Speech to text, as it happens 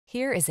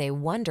Here is a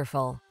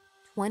wonderful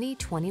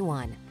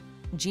 2021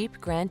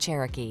 Jeep Grand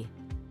Cherokee.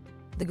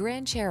 The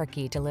Grand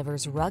Cherokee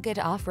delivers rugged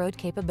off-road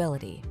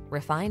capability,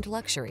 refined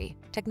luxury,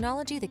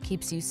 technology that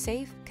keeps you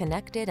safe,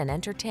 connected, and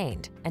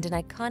entertained, and an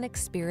iconic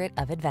spirit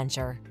of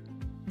adventure.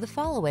 The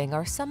following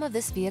are some of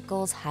this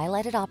vehicle's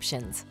highlighted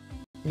options: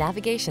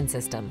 navigation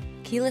system,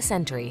 keyless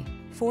entry,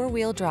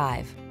 four-wheel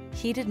drive,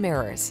 heated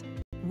mirrors,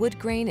 wood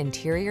grain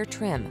interior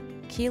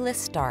trim, keyless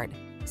start,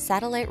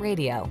 satellite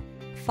radio,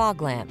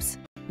 fog lamps,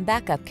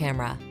 backup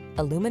camera,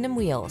 aluminum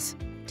wheels.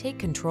 Take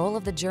control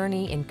of the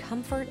journey in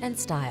comfort and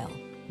style.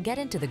 Get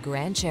into the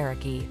Grand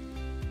Cherokee.